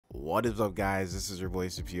What is up, guys? This is your boy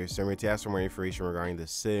Superior Simmer. To ask for more information regarding The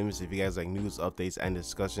Sims, if you guys like news, updates, and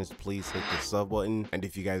discussions, please hit the sub button. And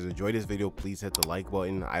if you guys enjoyed this video, please hit the like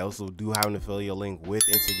button. I also do have an affiliate link with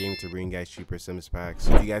Instagaming to bring you guys cheaper Sims packs.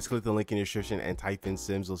 So if you guys click the link in the description and type in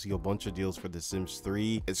Sims, you'll see a bunch of deals for The Sims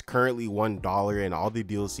 3. It's currently $1 and all the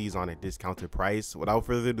DLCs on a discounted price. Without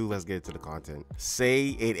further ado, let's get into the content.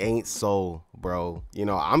 Say it ain't so, bro. You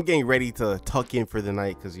know, I'm getting ready to tuck in for the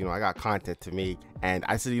night because, you know, I got content to make. And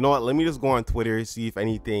I said, you know what, let me just go on Twitter, see if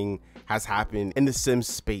anything has happened in the Sims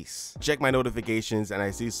space. Check my notifications and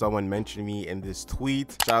I see someone mention me in this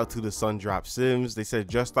tweet. Shout out to the Sundrop Sims. They said,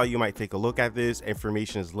 just thought you might take a look at this.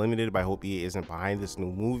 Information is limited, but I hope EA isn't behind this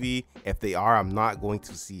new movie. If they are, I'm not going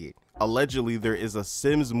to see it. Allegedly, there is a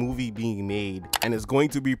Sims movie being made and it's going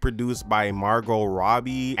to be produced by Margot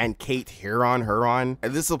Robbie and Kate Herron.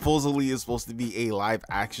 And this supposedly is supposed to be a live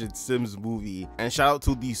action Sims movie. And shout out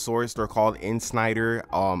to the source, they're called Insnider.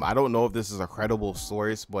 I don't know if this is a credible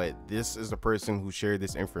source, but this is the person who shared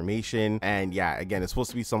this information. And yeah, again, it's supposed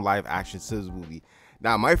to be some live action Sims movie.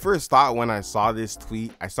 Now, my first thought when I saw this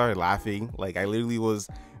tweet, I started laughing. Like, I literally was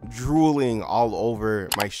drooling all over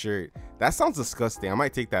my shirt. That sounds disgusting. I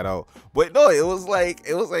might take that out. But no, it was like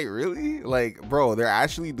really, like, bro, they're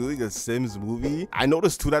actually doing a Sims movie. I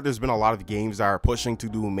noticed too that there's been a lot of games that are pushing to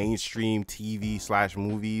do mainstream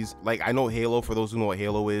TV/movies. Like, I know Halo, for those who know what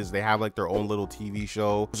Halo is, they have like their own little TV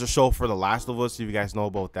show. There's a show for The Last of Us, if you guys know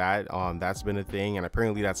about that. That's been a thing, and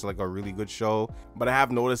apparently that's like a really good show. But I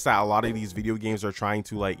have noticed that a lot of these video games are trying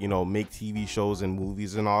to, like, you know, make TV shows and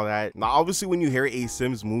movies and all that. Now, obviously, when you hear a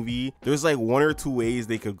Sims movie, there's like one or two ways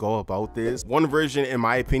they could go about this. One version, in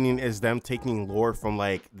my opinion, is them taking lore from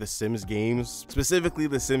like the Sims games, specifically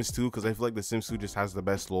the Sims 2, because I feel like the Sims 2 just has the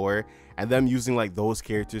best lore, and them using like those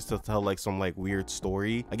characters to tell like some like weird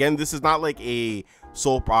story. Again, this is not like a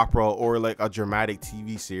soap opera or like a dramatic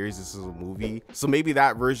TV series. This is a movie, so maybe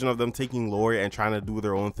that version of them taking lore and trying to do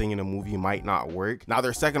their own thing in a movie might not work. Now,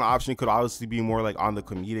 their second option could obviously be more like on the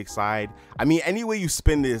comedic side. I mean, any way you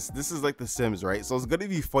spin this is like the Sims, right? So it's gonna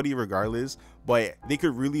be funny regardless, but they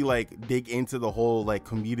could really like dig into the whole like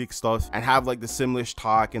comedic stuff and have like the Simlish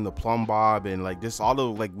talk and the plumb bob and like just all the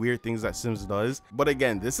like weird things that Sims does. But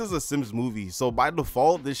again, this is a Sims movie, so by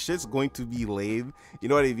default this shit's going to be lame. You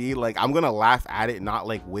know what I mean? Like, I'm gonna laugh at it, not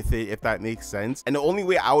like with it, if that makes sense. And the only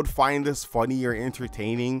way I would find this funny or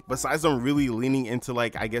entertaining, besides them really leaning into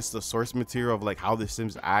like, I guess, the source material of like how the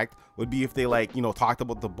Sims act, would be if they like, you know, talked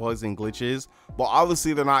about the bugs and glitches. But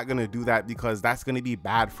obviously they're not gonna do that because that's gonna be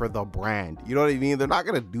bad for the brand. You know what I mean? They're not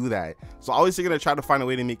gonna do that. So obviously gonna try to find a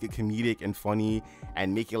way to make it comedic and funny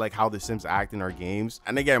and make it like how the Sims act in our games.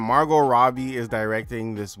 And again, Margot Robbie is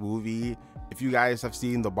directing this movie. If you guys have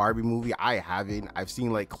seen the Barbie movie, I haven't. I've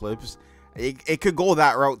seen like clips. It could go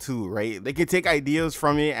that route too, right? They could take ideas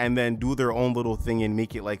from it and then do their own little thing and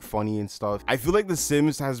make it like funny and stuff. I feel like The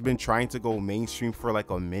Sims has been trying to go mainstream for like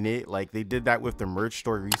a minute. Like, they did that with the merch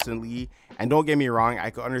store recently. And don't get me wrong, I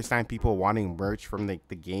could understand people wanting merch from the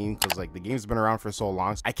game because like the game's been around for so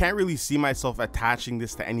long. I can't really see myself attaching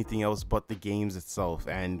this to anything else but the games itself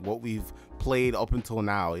and what we've played up until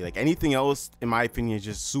now. Like, anything else, in my opinion, is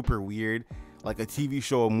just super weird. Like a TV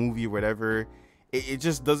show, a movie, whatever. It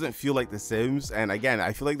just doesn't feel like The Sims. And again,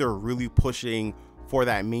 I feel like they're really pushing for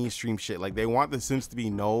that mainstream shit. Like, they want The Sims to be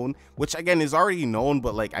known, which again is already known,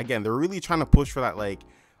 but like, again, they're really trying to push for that, like,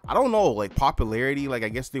 I don't know, like popularity. Like, I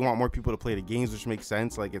guess they want more people to play the games, which makes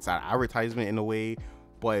sense. Like, it's an advertisement in a way,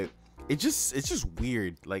 but it's just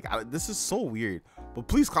weird. Like, this is so weird. But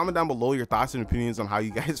please comment down below your thoughts and opinions on how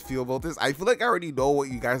you guys feel about this. I feel like I already know what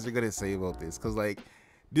you guys are gonna say about this, because like,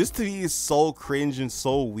 this to me is so cringe and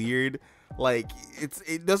so weird. Like,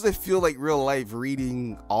 it doesn't feel like real life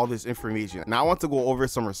reading all this information. Now I want to go over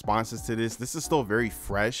some responses to this. This is still very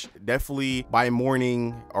fresh. Definitely by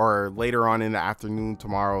morning or later on in the afternoon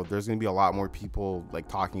tomorrow, there's gonna be a lot more people like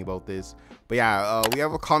talking about this. But yeah, we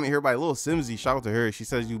have a comment here by Little Simsy. Shout out to her. She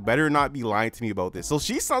says, you better not be lying to me about this. So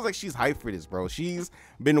she sounds like she's hyped for this, bro. She's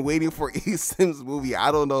been waiting for a Sims movie.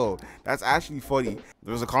 I don't know. That's actually funny.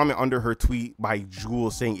 There's a comment under her tweet by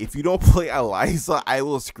Jewel saying, if you don't play Eliza, I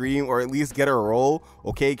will scream, or at least get a role.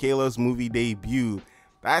 Okay, Kayla's movie debut.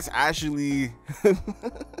 That's actually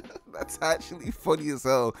that's actually funny as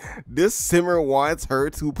hell. This Simmer wants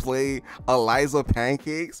her to play Eliza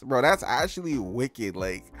Pancakes, bro. That's actually wicked.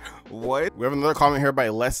 Like, what? We have another comment here by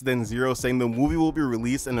Less Than Zero saying the movie will be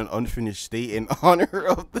released in an unfinished state in honor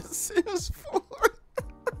of The Sims 4.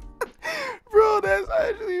 Bro, that's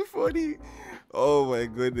actually funny. Oh my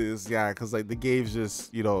goodness. Yeah, because like the game's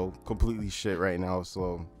just, you know, completely shit right now.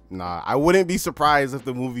 So Nah, I wouldn't be surprised if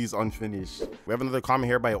the movie's unfinished. We have another comment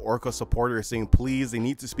here by an Orca supporter saying, please, they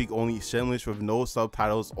need to speak only Simlish with no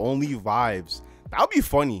subtitles, only vibes. That would be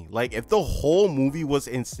funny. Like, if the whole movie was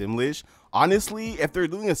in Simlish, honestly, if they're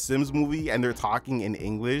doing a Sims movie and they're talking in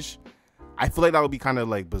English, I feel like that would be kind of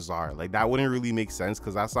like bizarre. Like, that wouldn't really make sense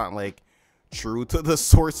because that's not like true to the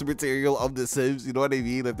source material of the Sims, you know what I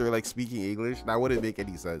mean? If they're like speaking English, that wouldn't make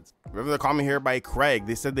any sense. Remember the comment here by Craig,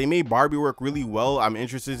 they said they made Barbie work really well. I'm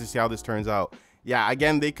interested to see how this turns out. Yeah,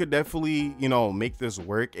 again, they could definitely, you know, make this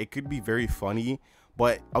work. It could be very funny,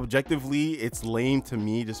 but objectively it's lame to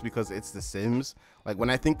me just because it's the Sims. Like, when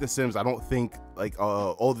I think the Sims, I don't think like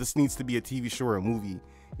oh, this needs to be a TV show or a movie.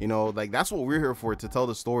 You know, like, that's what we're here for, to tell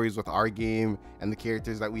the stories with our game and the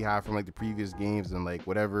characters that we have from like the previous games and like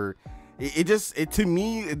whatever. It to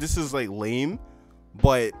me, this is like lame,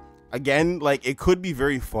 but again, like, it could be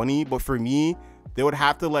very funny, but for me, they would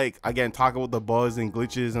have to like, again, talk about the buzz and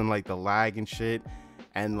glitches and like the lag and shit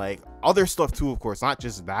and like other stuff too, of course, not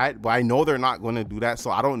just that. But I know they're not going to do that,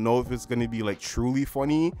 so I don't know if it's going to be like truly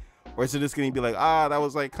funny, or is it just going to be like, ah, that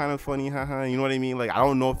was like kind of funny, haha, you know what I mean? Like, I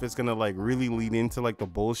don't know if it's going to like really lead into like the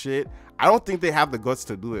bullshit. I don't think they have the guts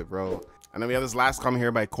to do it, bro. And then we have this last comment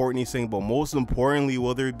here by Courtney saying, but most importantly,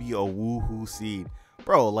 will there be a woohoo scene?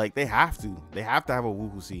 Bro, like, they have to have a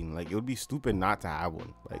woohoo scene. Like, it would be stupid not to have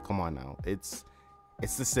one. Like, come on now, it's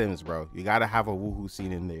the Sims, bro. You gotta have a woohoo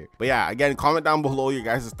scene in there. But yeah, again, comment down below your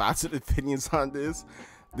guys' thoughts and opinions on this.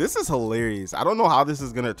 This is hilarious. I don't know how this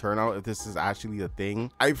is gonna turn out, if this is actually a thing.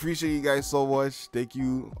 I appreciate you guys so much. Thank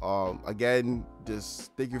you. Again,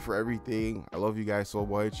 just thank you for everything. I love you guys so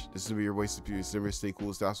much. This is your boy Superior Simmer. Stay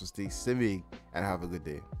cool, stay awesome, stay simming, and have a good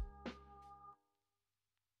day.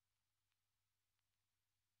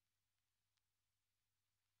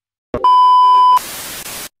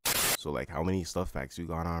 So like, how many stuff facts you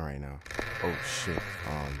got on right now? Oh shit.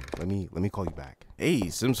 Let me call you back. Hey,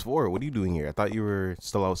 Sims 4, what are you doing here? I thought you were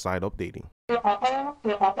still outside updating. No.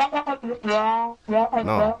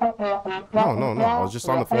 I was just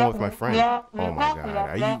on the phone with my friend. Oh my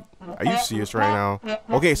god. Are you serious right now?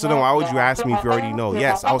 Okay, so then why would you ask me if you already know?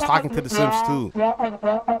 Yes, I was talking to the Sims too.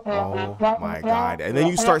 Oh my god. And then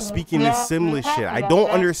you start speaking this Simlish shit. I don't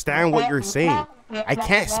understand what you're saying. I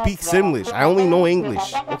can't speak Simlish. I only know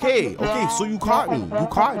English. Okay, so you caught me.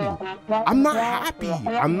 I'm not happy.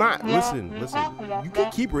 I'm not, listen. You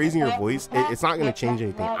can keep raising your voice. It's not gonna change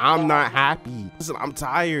anything. I'm not happy. Listen, I'm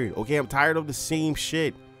tired, okay? I'm tired of the same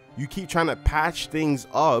shit. You keep trying to patch things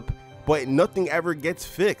up, but nothing ever gets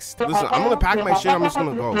fixed. Listen, I'm gonna pack my shit. I'm just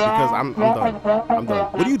gonna go because I'm done.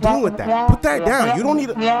 What are you doing with that? Put that down. You don't need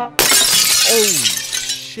to. Oh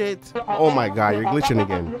shit. Oh my god, you're glitching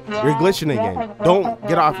again. Don't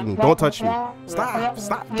get off of me. Don't touch me. Stop.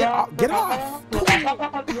 Get off.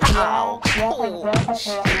 Ow. Oh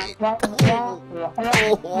shit.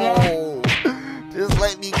 Oh. Just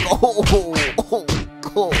let me go.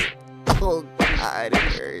 Oh god, it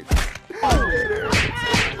hurts.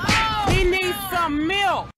 He needs some milk.